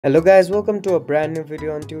Hello guys, welcome to a brand new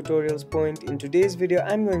video on Tutorials Point. In today's video,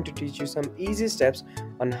 I'm going to teach you some easy steps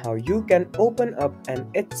on how you can open up an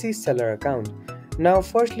Etsy seller account. Now,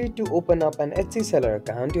 firstly, to open up an Etsy seller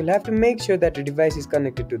account, you'll have to make sure that your device is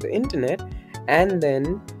connected to the internet and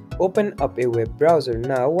then open up a web browser.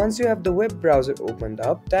 Now, once you have the web browser opened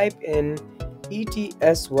up, type in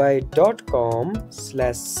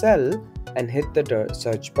etsy.com/sell and hit the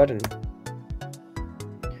search button.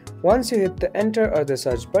 Once you hit the enter or the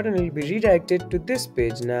search button, you'll be redirected to this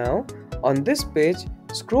page. Now, on this page,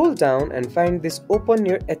 scroll down and find this open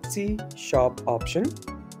your Etsy shop option.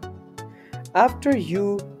 After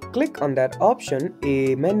you click on that option,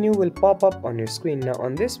 a menu will pop up on your screen. Now,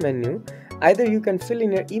 on this menu, either you can fill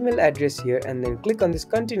in your email address here and then click on this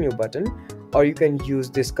continue button, or you can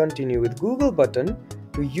use this continue with Google button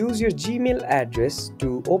to use your Gmail address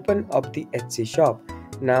to open up the Etsy shop.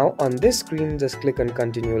 Now on this screen, just click on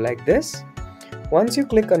continue like this. Once you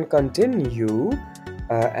click on continue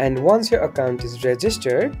and once your account is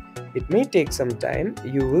registered, it may take some time,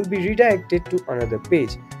 you will be redirected to another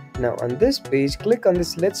page. Now on this page, click on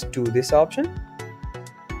this let's do this option.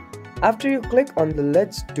 After you click on the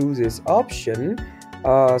let's do this option,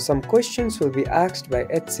 some questions will be asked by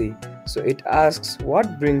Etsy. So it asks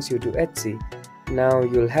what brings you to Etsy. Now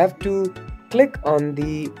you'll have to click on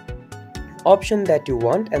the option that you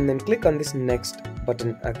want and then click on this next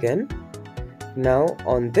button again. Now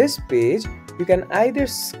on this page, you can either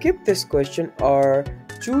skip this question or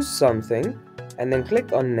choose something and then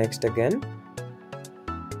click on next again.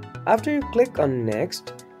 After you click on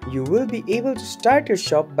next, you will be able to start your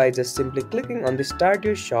shop by just simply clicking on the start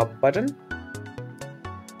your shop button.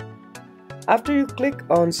 After you click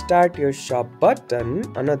on start your shop button,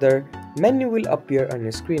 another menu will appear on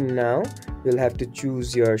your screen. Now you'll have to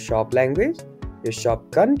choose your shop language, your shop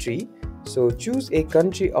country. So choose a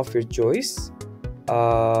country of your choice,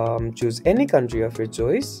 choose any country of your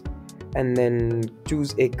choice, and then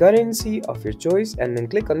choose a currency of your choice and then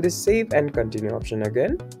click on this save and continue option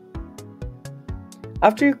again.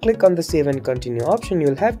 After you click on the save and continue option,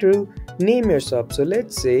 you'll have to name your shop. So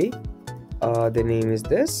let's say the name is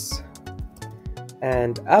this,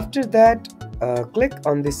 and after that click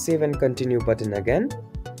on this save and continue button again.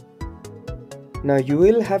 Now you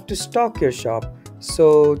will have to stock your shop,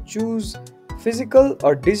 so choose physical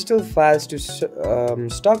or digital files to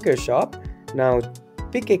stock your shop. Now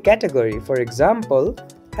pick a category, for example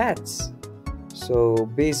hats, so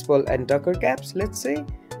baseball and tucker caps let's say,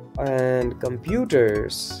 and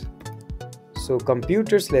computers, so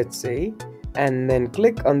computers let's say, and then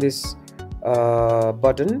click on this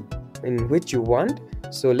button in which you want.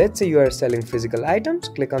 So let's say you are selling physical items,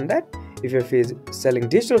 click on that. If you're selling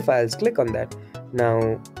digital files, click on that.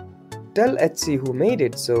 Now tell Etsy who made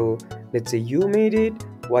it. So let's say you made it,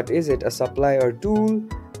 what is it, a supply or tool,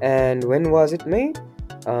 and when was it made,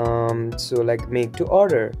 so like make to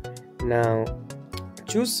order. Now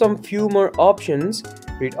choose some few more options,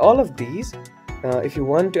 read all of these. If you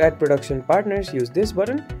want to add production partners, use this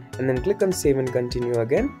button and then click on save and continue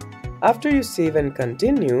again. After you save and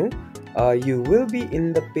continue, you will be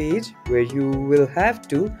in the page where you will have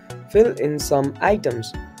to fill in some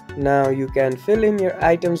items. Now you can fill in your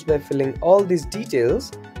items by filling all these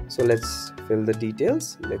details. So let's fill the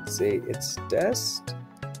details. Let's say it's test.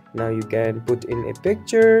 Now you can put in a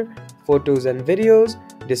picture, photos and videos,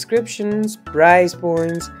 descriptions, price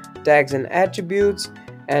points, tags and attributes,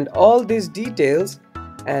 and all these details,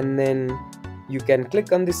 and then you can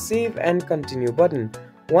click on the save and continue button.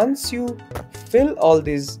 Once you fill all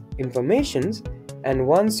these informations and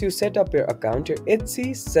once you set up your account, your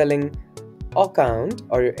Etsy selling account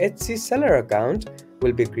or your Etsy seller account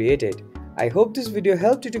will be created. I hope this video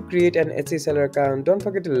helped you to create an Etsy seller account. Don't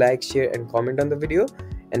forget to like, share and comment on the video,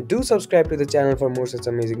 and do subscribe to the channel for more such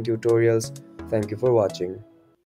amazing tutorials. Thank you for watching.